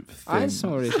relationship thing. I had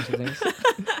some relationship things.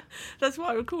 That's what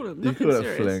I would call them. You Nothing call it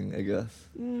serious. fling, I guess.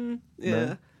 Yeah.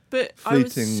 No? But I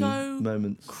was Fleeting so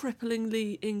moments.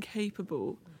 cripplingly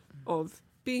incapable of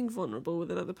being vulnerable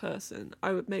with another person.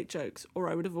 I would make jokes, or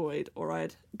I would avoid, or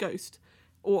I'd ghost,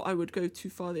 or I would go too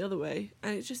far the other way,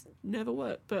 and it just never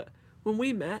worked. But when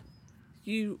we met,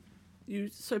 you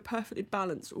so perfectly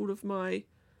balanced all of my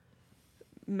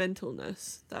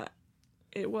mentalness that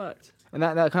it worked. And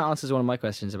that kind of answers one of my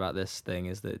questions about this thing: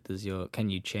 is that can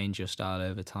you change your style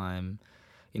over time?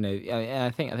 You know, I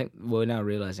think we're now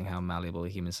realizing how malleable the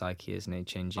human psyche is, and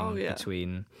changing Oh, yeah.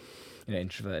 between, you know,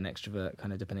 introvert and extrovert,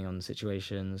 kind of depending on the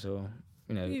situations or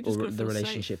You just or gotta the feel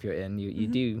relationship safe. you're in. You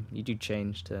do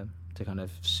change to kind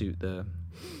of suit the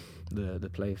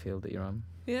play field that you're on.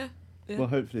 Yeah. Yeah. Well,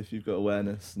 hopefully, if you've got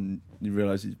awareness and you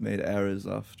realise you've made errors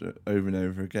after over and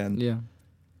over again, Yeah.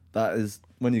 that is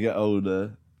when you get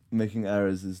older. Making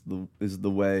errors is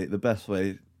the best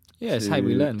way Yeah, it's how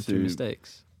we learn to through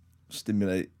mistakes.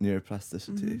 stimulate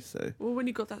neuroplasticity. Mhm. So Well, when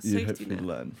you got that you safety hopefully net,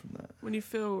 learn from that. when you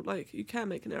feel like you can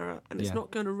make an error and it's Yeah.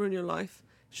 not going to ruin your life,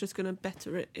 it's just going to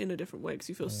better it in a different way because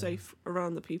you feel Yeah. safe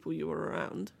around the people you are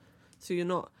around. So you're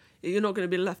not going to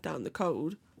be left out in the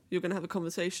cold. You're going to have a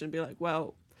conversation and be like,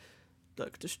 well,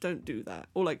 look, just don't do that.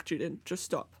 Or like, Julian, just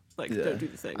stop. Like, Yeah. don't do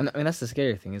the thing. And I mean, that's the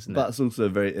scary thing, isn't it? That's also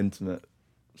very intimate.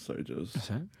 Sorry, Jules. That's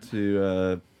right.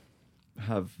 To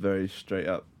have very straight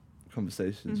up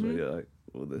conversations where Mhm. you're like,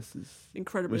 well, this is,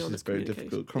 Incredibly which is honest very communication.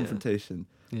 difficult. Confrontation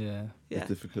Yeah. Yeah. is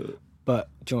difficult. But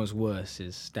do you know what's worse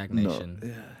is stagnation. Not,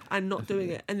 yeah. And not doing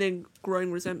Definitely. it, and then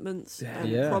growing resentments Yeah. and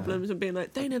Yeah. problems, and being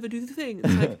like, they never do the thing.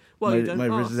 It's like, well, my, you don't my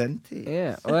ask. resentee.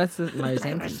 Yeah. Well, that's the, my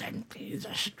resentee. Resentees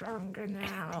are stronger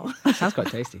now. Sounds quite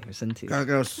tasty. Resentee. Gotta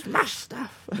go smash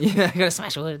stuff. Yeah, I gotta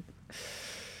smash wood.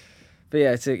 But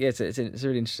yeah, it's a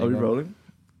really interesting. Are we one. rolling?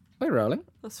 We're rolling.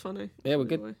 That's funny. Yeah, we're By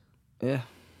good. the way. Yeah,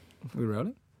 we're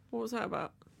rolling. What was that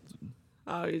about?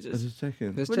 Oh, you I was just. just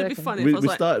checking. Just Would it be checking. funny if We I was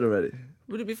like? started already.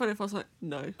 Would it be funny if I was like,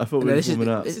 no? I thought we No, were this just is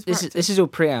warming up. this, This this is is this is all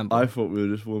preamble. I thought we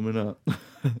were just warming up.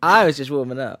 I was just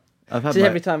warming up. I've had See, my,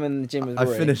 every time in the gym with I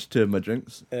Rory. finished 2 of my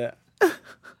drinks. Yeah.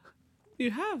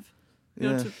 You have.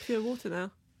 You're Yeah. onto pure water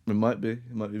now. It might be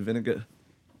vinegar.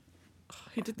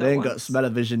 He did that They ain't got once.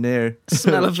 smell-o-vision here.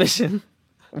 Smell of vision.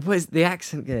 What is the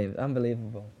accent game?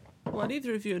 Unbelievable. Well,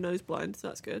 neither of you are nose blind, so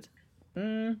that's good.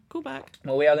 Cool back.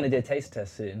 Well, we are going to do a taste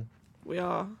test soon. We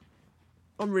are.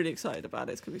 I'm really excited about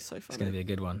it. It's gonna be so It's funny. going to be a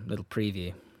good one. Little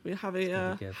preview. We have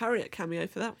gonna a be good. Harriet cameo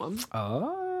for that one.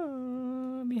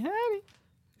 Oh, me happy.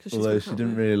 'Cause she's Although gonna she help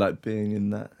didn't me. really like being in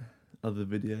that other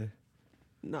video.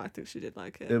 No, I think she did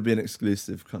like it. It'll be an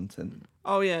exclusive content.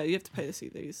 Oh yeah, you have to pay to see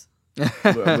these.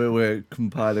 we're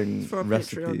compiling For our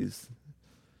recipes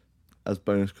as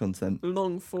bonus content.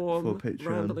 Long form, For Patreon.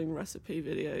 rambling recipe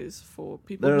videos for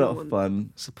people They're a who lot of want.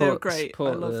 fun. Support, great.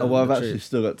 Support I love the, them. Oh, well, I've the actually truth.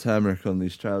 still got turmeric on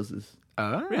these trousers.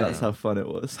 Oh, Really? That's how fun it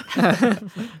was.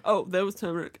 Oh, there was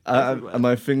turmeric And everywhere.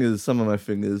 my fingers, some of my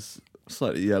fingers,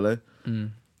 slightly yellow.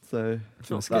 Mm. So It's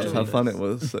not that's scary. how fun it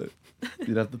was. So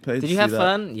you'd have to pay. Did to you see have that.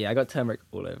 fun? Yeah, I got turmeric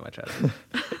all over my trousers.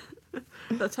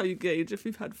 That's how you gauge if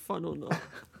you've had fun or not.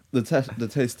 The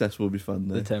taste test will be fun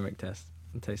though. The turmeric test.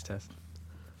 The taste test.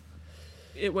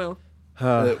 It will.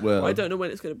 It will. I don't know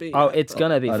when it's going to be. Oh, yet, it's but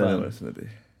going to be I fun. don't know what it's gonna be.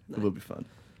 No. It will be fun.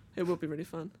 It will be really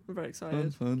fun. I'm very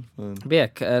excited. Fun. But yeah,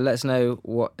 let us know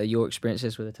what your experience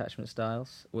is with attachment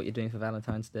styles, what you're doing for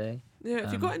Valentine's Day. Yeah,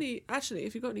 if you've got Um,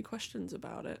 if you've got any questions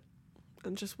about it,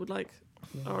 and just would like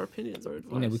our opinions or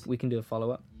advice. You know, we can do a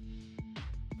follow-up.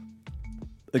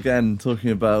 Again,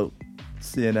 talking about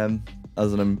CNM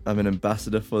as I'm an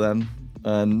ambassador for them,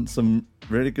 and some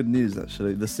really good news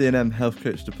actually. The CNM Health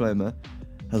Coach Diploma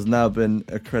has now been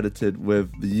accredited with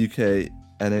the UK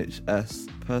NHS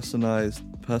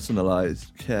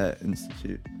Personalised Care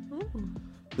Institute. Ooh.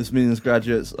 This means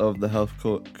graduates of the Health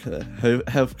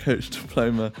Coach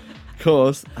Diploma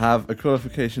course have a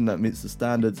qualification that meets the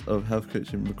standards of health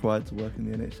coaching required to work in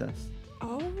the NHS.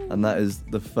 Oh, And that is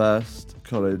the first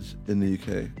college in the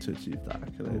UK to achieve that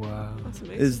accolade. Wow. that's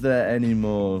amazing. Is there any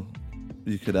more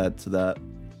you could add to that?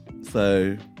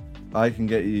 So I can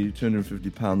get you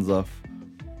 £250 off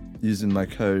using my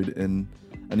code and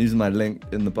using my link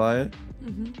in the bio.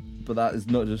 Mhm. But that is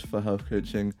not just for health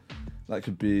coaching. That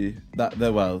could be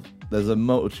there's a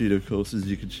multitude of courses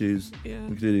you could choose, Yeah.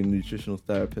 including nutritional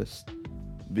therapist,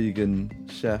 vegan,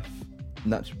 chef,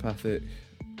 naturopathic.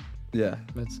 Yeah.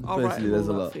 Medicine. I'll write Basically, them there's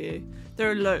all a up lot. for you.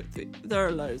 There are loads. There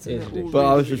are loads. And It they're is all ridiculous. But I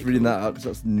really, was just really reading cool. that out because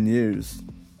that's news.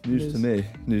 News to me,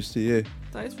 news to you.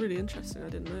 That is really interesting. I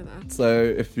didn't know that. So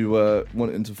if you were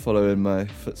wanting to follow in my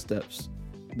footsteps,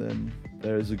 then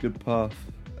there is a good path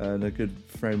and a good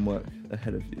framework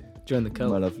ahead of you, Join the my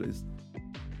cult. lovelies.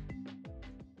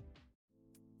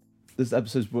 This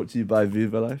episode is brought to you by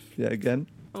Viva Life, yet again.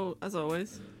 Oh, as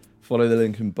always. Follow the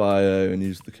link in bio and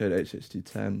use the code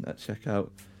HHT10 at checkout.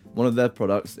 One of their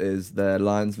products is their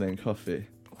Lion's Mane coffee.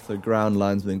 So ground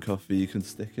Lion's Mane coffee you can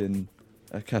stick in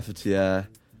a cafetiere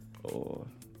or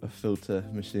a filter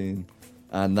machine,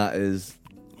 and that is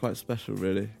quite special,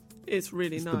 really. It's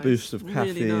really It's nice. the boost of Really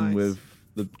caffeine nice. with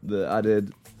the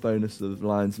added bonus of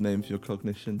Lion's Mane for your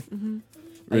cognition. Mhm.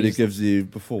 I Really used- gives you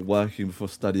before working, before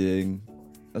studying,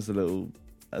 as a little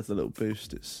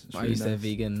boost. It's I really use their nice.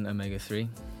 vegan omega-3.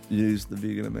 Use the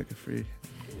vegan omega-3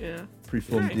 Yeah.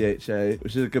 preformed Great. DHA,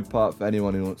 which is a good part for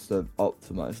anyone who wants to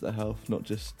optimize their health, not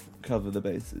just cover the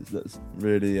bases. That's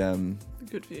really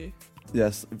Good for you.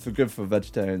 yes, good for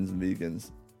vegetarians and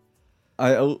vegans.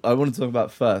 I want to talk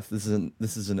about first. This isn't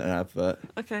an advert.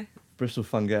 Okay. Bristol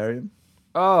Fungarium.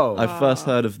 Oh. I first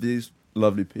heard of these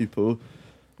lovely people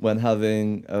when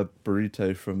having a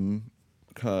burrito from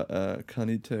Cargo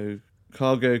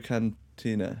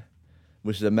Cantina,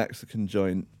 which is a Mexican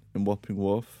joint in Wapping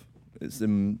Wharf. It's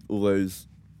in all those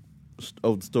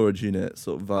old storage unit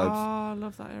sort of vibes. Oh, I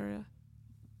love that area.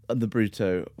 And the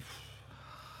burrito,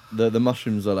 the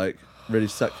mushrooms are like really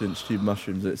succulent stewed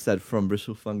mushrooms. And it said from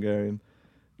Bristol Fungarium.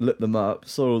 looked them up,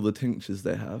 saw all the tinctures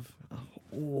they have.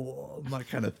 Oh, my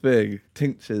kind of thing.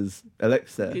 Tinctures,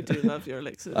 elixir. You do love your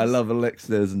elixirs. I love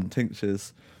elixirs and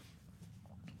tinctures.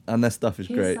 And their stuff is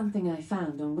Here's great. something I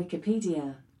found on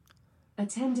Wikipedia. A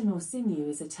tendon or sinew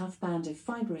is a tough band of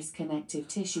fibrous connective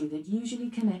tissue that usually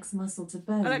connects muscle to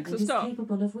bone Alexa, and is stop.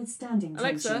 capable of withstanding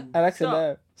Alexa. tension. Alexa, Stop.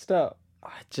 no,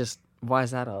 stop. Why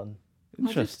is that on?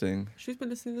 Interesting. She's been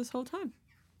listening this whole time.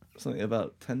 Something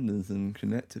about tendons and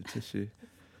connective tissue.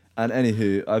 And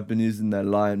anywho, I've been using their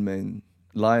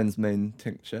lion's mane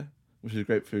tincture, which is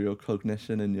great for your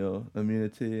cognition and your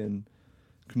immunity, and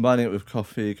combining it with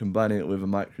coffee, combining it with a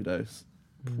microdose.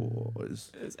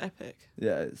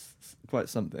 It's quite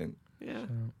something. Yeah.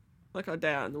 Like our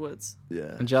day out in the woods.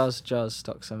 Yeah. And Jars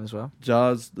stock some as well.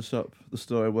 Jars, the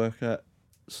store I work at,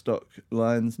 stock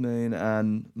lion's mane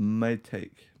and my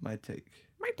take. My take.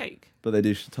 But they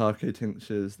do shiitake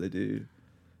tinctures. They do.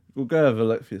 Well, go have a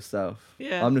look for yourself.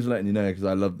 Yeah. I'm just letting you know because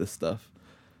I love this stuff.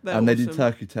 They're and they do awesome.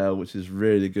 turkey tail, which is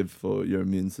really good for your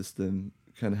immune system.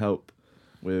 Can help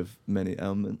with many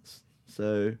ailments.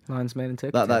 So Lion's mane and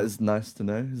turkey. that tail. is nice to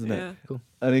know, isn't Yeah. it? Cool.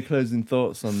 Any closing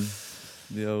thoughts on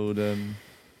the old?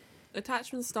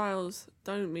 Attachment styles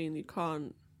don't mean you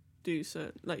can't do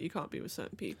certain, like you can't be with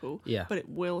certain people. Yeah. But it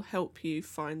will help you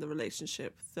find the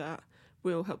relationship that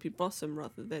will help you blossom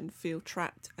rather than feel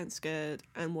trapped and scared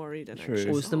and worried and True. anxious.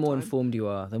 Well, it's the whole more time. informed you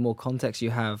are, the more context you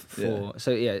have for. Yeah.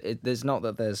 So yeah, there's not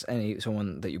that there's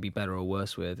someone that you'll be better or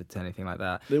worse with, or anything like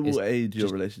that. They It's will aid your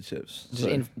just- relationships.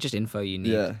 just info you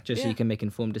need, Yeah. just so Yeah. you can make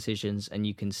informed decisions and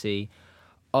you can see,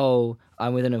 oh,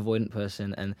 I'm with an avoidant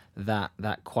person and that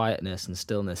quietness and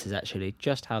stillness is actually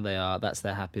just how they are. That's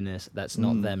their happiness. That's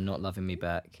not them not loving me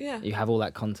back. Yeah. You have all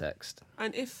that context.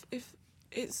 And if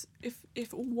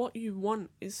what you want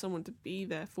is someone to be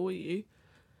there for you,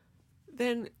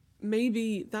 then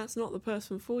maybe that's not the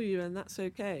person for you, and that's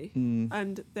okay.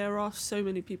 And there are so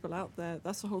many people out there.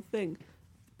 That's the whole thing.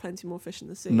 Plenty more fish in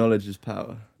the sea. Knowledge is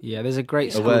power. Yeah, there's a great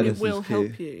It school, Awareness will is key.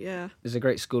 help you. Yeah. there's a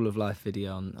great School of Life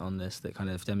video on this that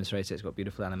kind of demonstrates it. It's got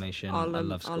beautiful animation. I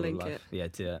love School of link Life. it. Yeah,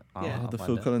 do it. Yeah. Oh, I'll the find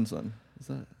Phil it. Collins one. Is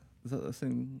that the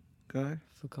same guy?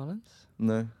 Phil Collins?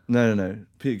 No.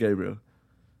 Peter Gabriel.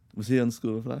 Was he on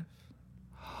School of Life?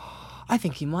 I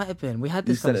think he might have been. We had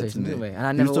You this said it to conversation, me. didn't we? And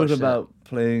I He never was talking watched it. about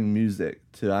playing music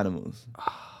to animals to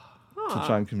Ah,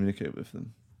 try and communicate with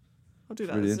them. I'll do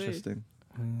It's that. really at the zoo. interesting.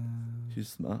 She's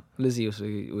smart. Lizzie also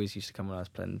always used to come when I was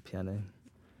playing the piano.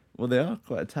 Well, they are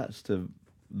quite attached to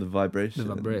the vibration.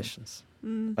 The vibrations.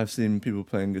 I've seen people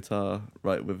playing guitar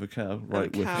right with a cow.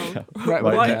 Right with a cow. Right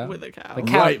with a Right cow. with a cow. The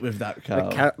cow- Right with that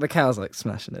cow. The cow's like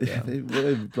smashing it Yeah, down.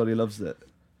 everybody loves it.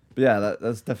 But yeah,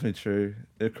 that's definitely true.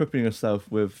 Equipping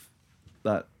yourself with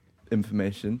that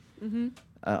information,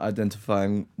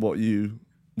 identifying what you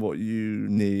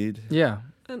need, Yeah.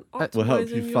 And will help optimising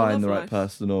you your find love the right life.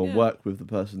 person or Yeah. work with the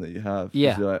person that you have. 'Cause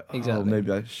Yeah, you're like, oh, exactly.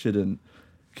 maybe I shouldn't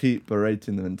keep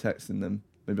berating them and texting them.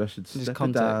 Maybe I should Just step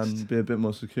it down, context. be a bit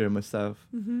more secure in myself.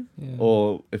 Yeah.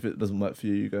 Or if it doesn't work for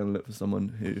you, you go and look for someone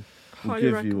who will Highly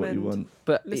give you what you recommend want.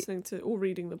 But listening to or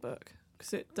reading the book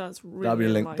because it does really. That'll be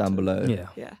linked down enlighten. below. yeah.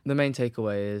 Yeah. The main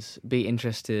takeaway is be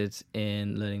interested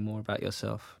in learning more about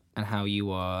yourself and how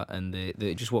you are and the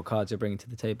just what cards you're bringing to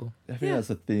the table. I think Yeah. that's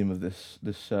the theme of this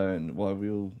show and why we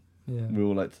all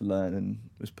like to learn, and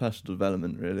it's personal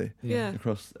development really Yeah.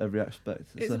 across every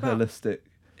aspect. It's It's a about- holistic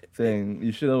thing.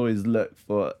 You should always look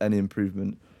for any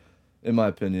improvement, in my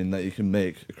opinion, that you can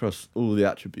make across all the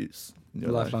attributes in The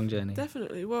your life. lifelong journey.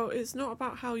 Definitely. Well, it's not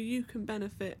about how you can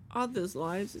benefit others'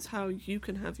 lives, it's how you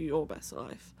can have your best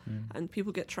life. And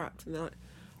people get trapped and they're like,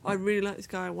 I really like this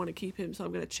guy, I want to keep him, so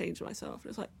I'm going to change myself. And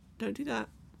it's like, don't do that.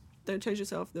 Don't change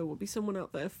yourself. There will be someone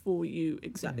out there for you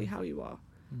exactly how you are.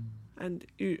 And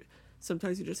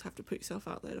sometimes you just have to put yourself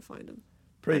out there to find them.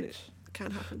 And Preach. it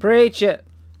can happen. Preach it.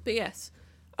 But yes,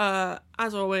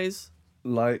 as always,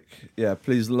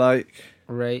 Please like,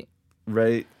 Rate.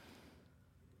 rate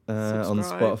on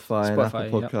Subscribe. Spotify and Spotify,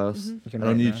 Apple yep. Podcasts. You can And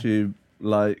on rate YouTube,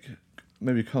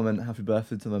 maybe comment happy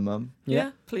birthday to my mum.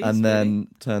 yeah, please. And really,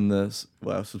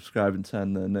 then subscribe and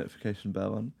turn the notification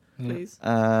bell on. Yeah. please.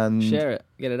 And Share it.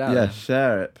 Get it out. yeah, there.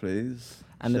 share it, please.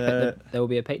 And Share it. there will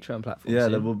be a Patreon platform. Yeah,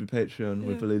 soon. there will be Patreon,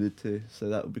 we've Yeah. alluded to, so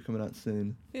that will be coming out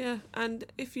soon. Yeah, and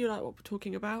if you like what we're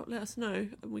talking about, let us know,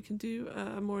 and we can do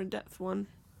a more in-depth one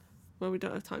where we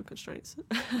don't have time constraints.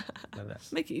 Love it.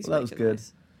 Make it easy. Well, that make was it good.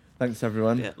 Nice. Thanks,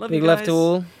 everyone. Yeah, love Big you love guys. to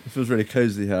all. It feels really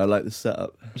cozy here. I like the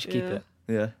setup. You should keep Yeah. it.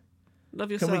 Yeah.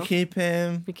 Love yourself. Can we keep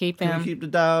him? We keep Can him. we keep the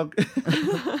dog? Yeah,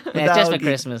 just for doggy.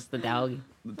 Christmas. The dog.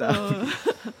 The dog.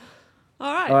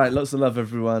 All right. All right, lots of love,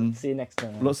 everyone. See you next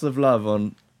time. Lots of love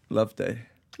on Love Day.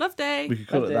 Love Day. We could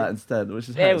call Love it Day. that instead, which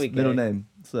is There Hannah's we go. middle name.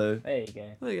 So There you go.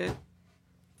 There you go.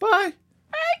 bye.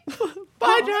 Bye.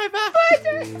 Bye, driver. Bye,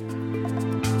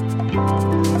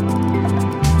 driver.